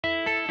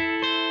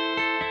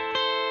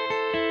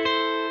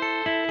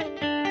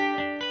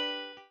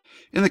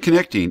In the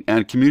Connecting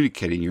and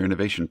Communicating Your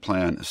Innovation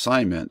Plan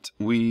assignment,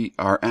 we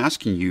are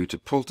asking you to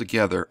pull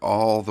together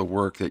all the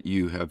work that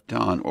you have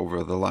done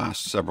over the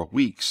last several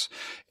weeks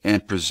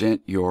and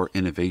present your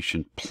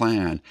innovation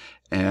plan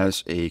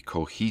as a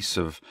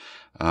cohesive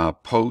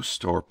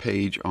post or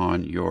page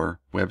on your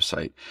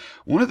website.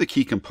 One of the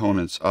key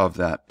components of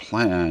that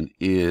plan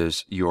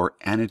is your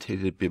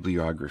annotated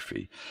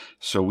bibliography.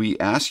 So we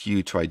ask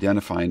you to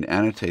identify and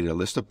annotate a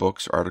list of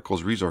books,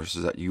 articles,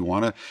 resources that you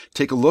want to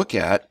take a look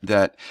at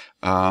that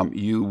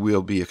you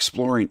will be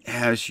exploring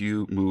as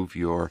you move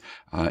your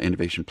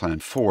innovation plan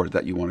forward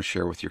that you want to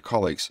share with your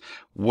colleagues.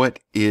 What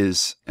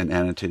is an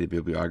annotated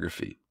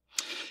bibliography?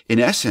 In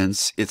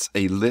essence, it's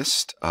a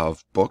list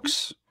of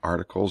books,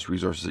 articles,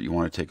 resources that you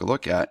want to take a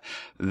look at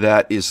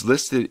that is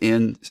listed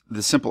in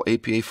the simple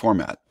APA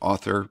format,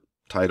 author,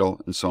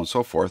 title, and so on and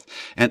so forth.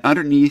 And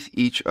underneath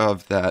each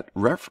of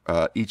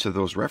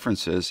those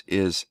references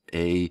is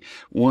a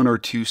 1 or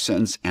 2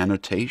 sentence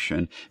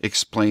annotation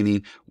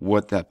explaining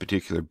what that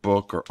particular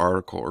book or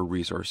article or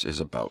resource is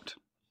about.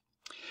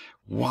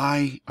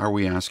 Why are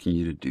we asking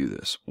you to do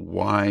this?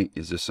 Why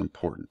is this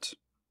important?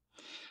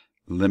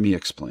 Let me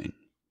explain.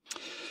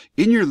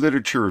 In your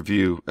literature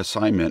review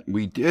assignment,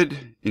 we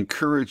did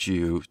encourage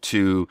you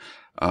to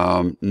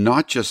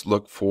not just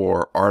look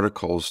for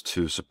articles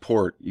to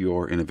support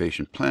your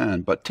innovation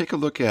plan, but take a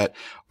look at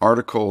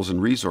articles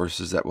and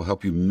resources that will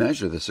help you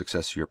measure the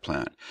success of your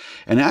plan.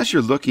 And as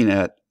you're looking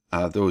at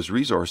those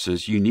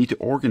resources, you need to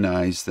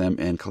organize them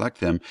and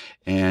collect them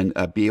and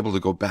be able to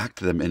go back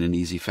to them in an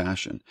easy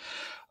fashion.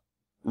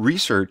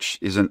 Research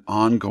is an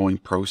ongoing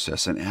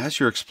process, and as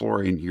you're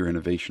exploring your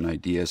innovation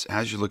ideas,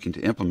 as you're looking to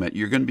implement,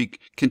 you're going to be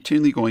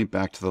continually going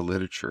back to the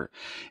literature,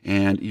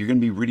 and you're going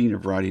to be reading a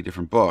variety of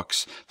different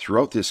books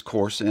throughout this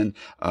course and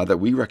that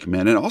we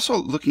recommend, and also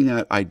looking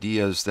at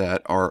ideas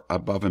that are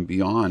above and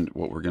beyond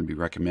what we're going to be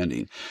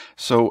recommending.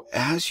 So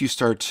as you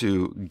start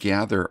to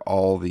gather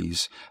all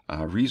these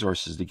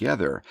resources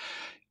together,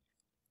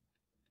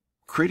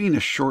 creating a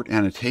short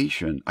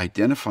annotation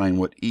identifying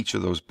what each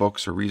of those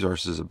books or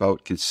resources is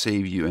about can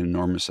save you an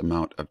enormous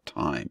amount of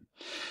time.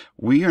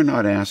 We are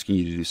not asking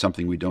you to do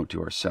something we don't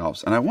do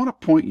ourselves, and I want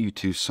to point you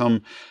to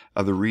some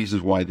of the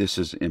reasons why this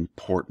is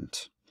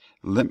important.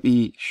 Let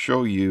me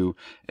show you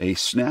a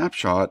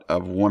snapshot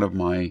of one of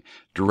my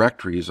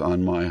directories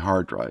on my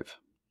hard drive.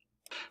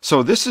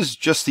 So this is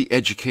just the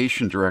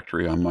education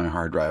directory on my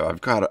hard drive.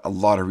 I've got a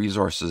lot of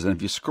resources, and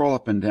if you scroll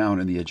up and down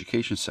in the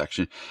education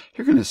section,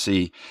 you're going to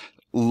see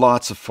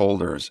lots of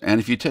folders. And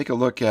if you take a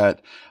look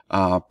at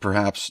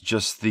perhaps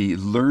just the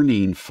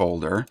learning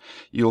folder,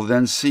 you'll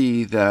then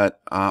see that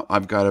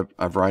I've got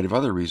a variety of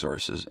other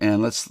resources.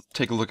 And let's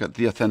take a look at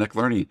the authentic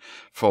learning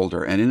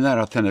folder. And in that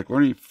authentic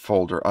learning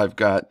folder, I've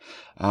got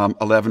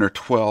 11 or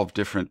 12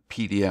 different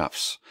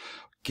PDFs.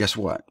 Guess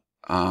what?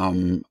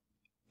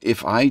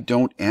 If I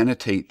don't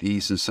annotate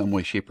these in some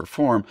way, shape, or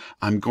form,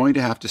 I'm going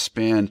to have to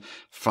spend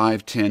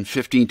 5, 10,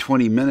 15,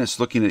 20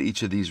 minutes looking at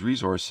each of these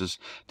resources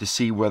to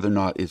see whether or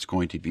not it's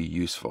going to be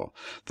useful.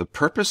 The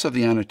purpose of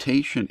the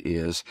annotation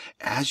is,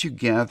 as you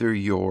gather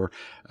your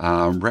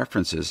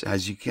references,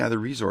 as you gather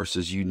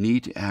resources, you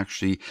need to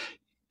actually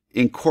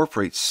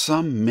incorporate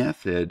some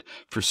method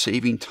for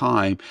saving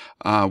time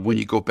when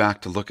you go back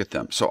to look at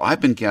them. So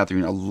I've been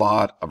gathering a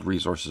lot of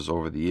resources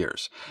over the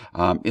years.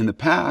 In the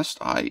past,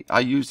 I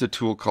used a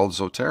tool called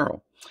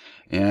Zotero.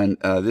 And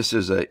this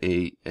is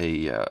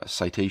a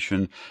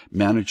citation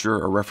manager,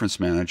 a reference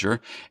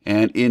manager.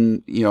 And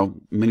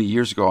many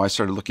years ago, I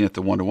started looking at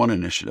the one-to-one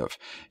initiative.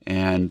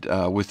 And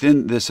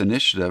within this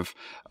initiative,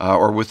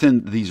 or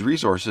within these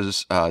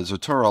resources,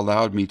 Zotero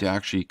allowed me to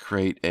actually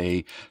create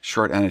a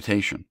short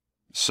annotation.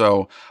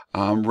 So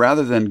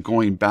rather than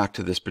going back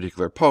to this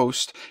particular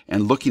post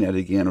and looking at it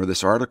again, or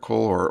this article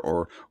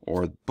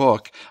or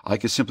book, I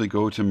could simply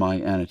go to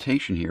my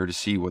annotation here to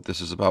see what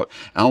this is about.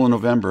 Alan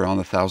November on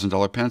the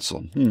 $1,000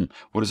 pencil.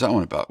 What is that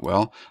one about?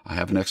 Well, I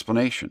have an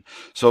explanation.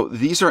 So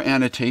these are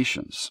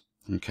annotations.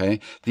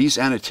 Okay, these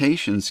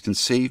annotations can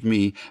save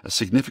me a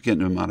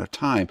significant amount of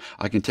time.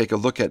 I can take a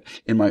look at,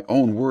 in my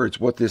own words,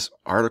 what this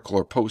article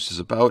or post is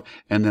about,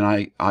 and then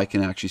I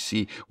can actually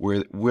see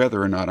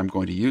whether or not I'm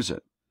going to use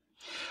it.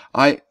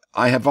 I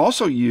have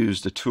also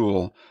used a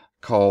tool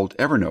called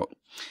Evernote.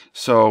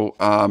 So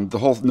the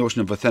whole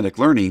notion of authentic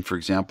learning, for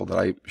example, that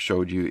I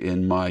showed you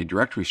in my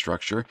directory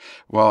structure,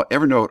 well,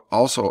 Evernote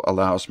also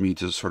allows me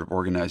to sort of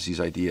organize these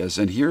ideas.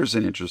 And here's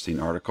an interesting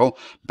article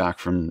back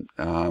from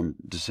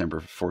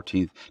December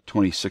 14th,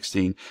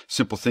 2016,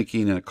 Simple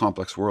Thinking in a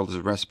Complex World is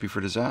a Recipe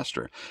for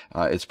Disaster.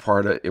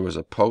 It was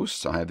a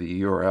post, I have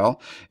the URL,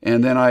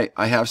 and then I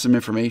have some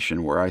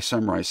information where I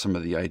summarize some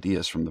of the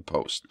ideas from the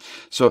post.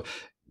 So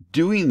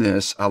doing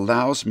this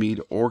allows me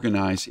to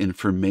organize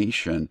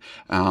information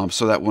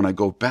so that when I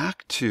go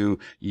back to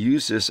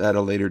use this at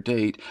a later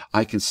date,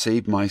 I can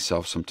save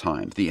myself some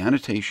time. The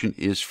annotation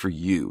is for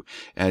you.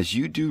 As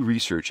you do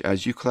research,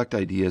 as you collect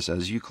ideas,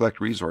 as you collect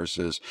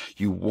resources,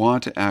 you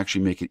want to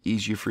actually make it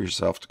easier for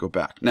yourself to go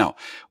back. Now,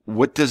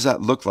 what does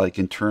that look like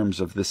in terms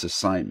of this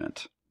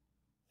assignment?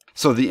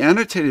 So the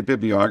annotated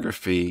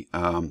bibliography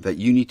that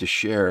you need to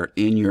share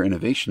in your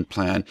innovation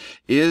plan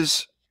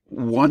is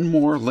one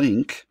more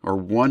link or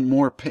one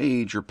more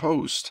page or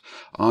post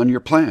on your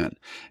plan.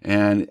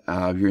 And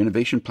your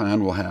innovation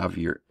plan will have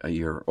your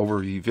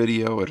overview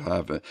video. It'll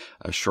have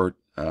a short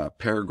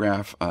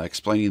paragraph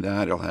explaining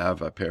that. It'll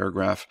have a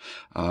paragraph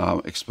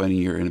explaining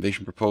your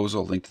innovation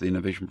proposal, link to the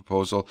innovation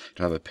proposal.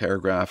 It'll have a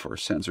paragraph or a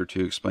sentence or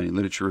two explaining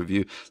literature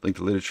review, link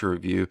to literature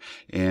review,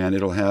 and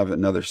it'll have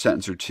another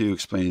sentence or two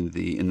explaining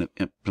the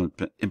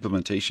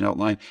implementation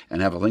outline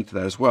and have a link to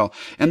that as well.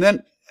 And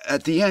then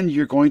at the end,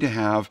 you're going to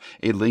have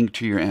a link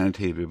to your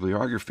annotated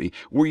bibliography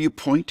where you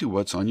point to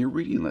what's on your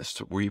reading list,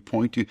 where you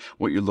point to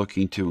what you're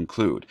looking to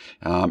include.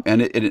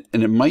 And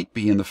it might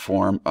be in the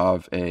form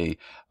of a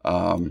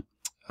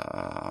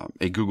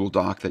Google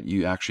Doc that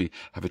you actually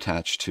have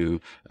attached to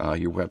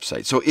your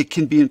website. So it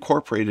can be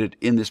incorporated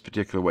in this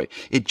particular way.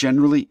 It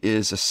generally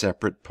is a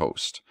separate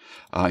post.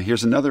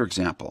 Here's another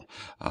example.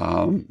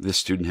 This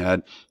student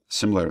had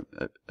similar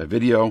a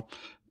video,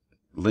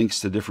 links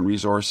to different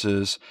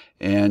resources,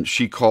 and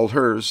she called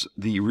hers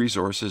the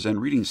resources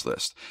and readings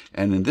list.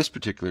 And in this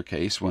particular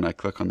case, when I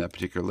click on that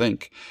particular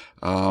link,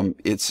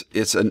 it's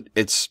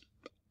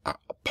a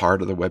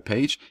part of the web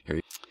page. Here,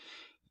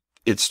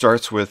 it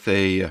starts with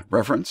a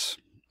reference,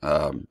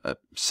 a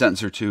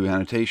sentence or two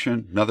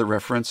annotation, another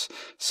reference,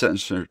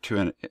 sentence or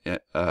two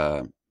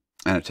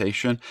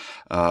annotation.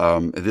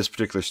 This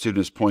particular student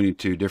is pointing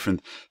to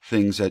different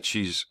things that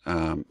she's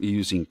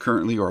using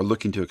currently or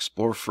looking to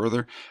explore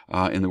further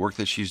in the work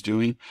that she's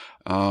doing,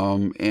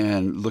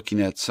 and looking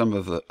at some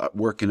of the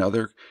work in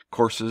other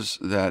courses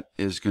that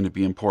is going to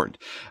be important.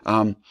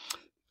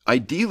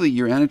 Ideally,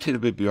 your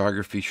annotated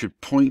bibliography should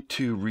point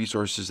to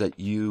resources that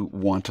you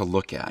want to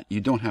look at.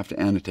 You don't have to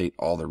annotate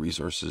all the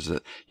resources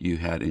that you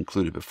had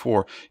included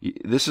before.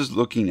 This is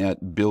looking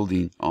at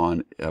building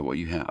on what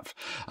you have.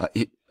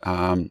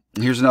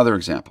 Here's another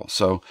example.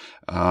 So,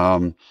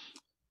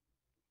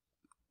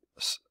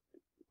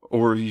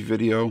 overview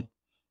video,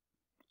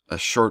 a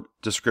short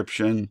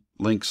description,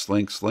 links,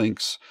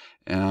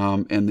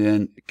 and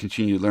then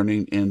continue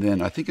learning. And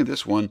then I think in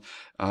this one,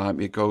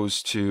 it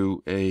goes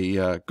to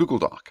a Google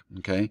Doc.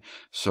 Okay,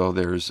 so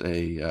there's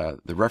the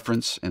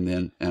reference and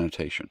then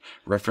annotation,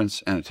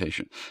 reference,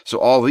 annotation. So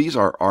all these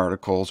are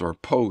articles or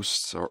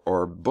posts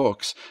or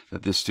books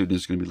that this student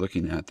is going to be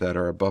looking at that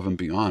are above and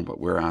beyond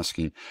what we're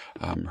asking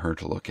her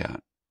to look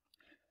at.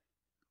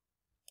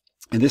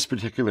 In this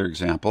particular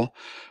example,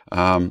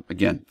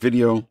 again,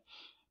 video,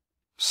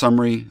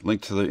 summary,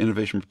 link to the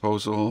innovation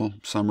proposal,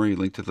 summary,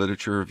 link to the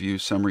literature review,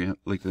 summary,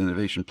 link to the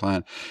innovation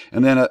plan,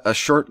 and then a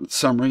short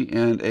summary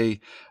and a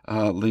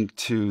link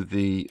to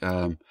the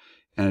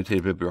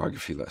annotated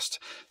bibliography list.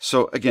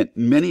 So again,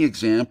 many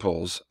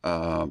examples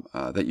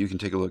that you can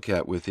take a look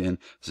at within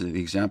the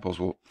examples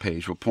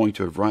page will point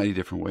to a variety of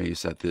different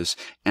ways that this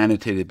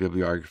annotated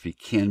bibliography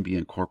can be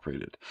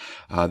incorporated.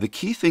 The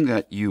key thing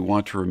that you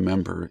want to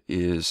remember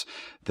is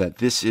that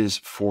this is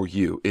for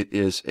you. It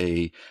is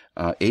a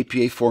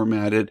APA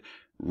formatted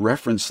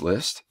reference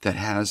list that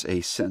has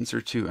a sentence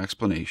or two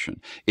explanation.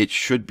 It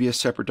should be a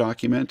separate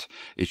document.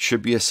 It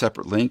should be a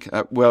separate link.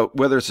 Well,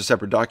 whether it's a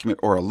separate document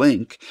or a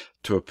link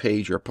to a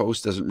page or a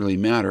post doesn't really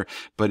matter,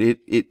 but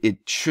it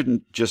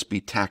shouldn't just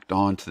be tacked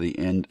on to the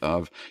end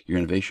of your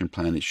innovation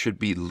plan. It should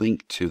be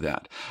linked to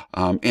that.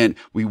 And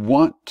we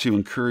want to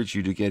encourage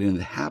you to get in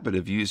the habit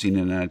of using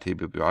an annotated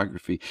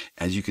bibliography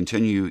as you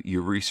continue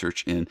your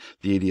research in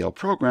the ADL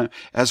program,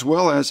 as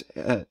well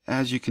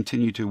as you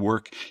continue to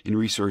work in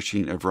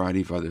researching a variety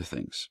of other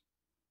things.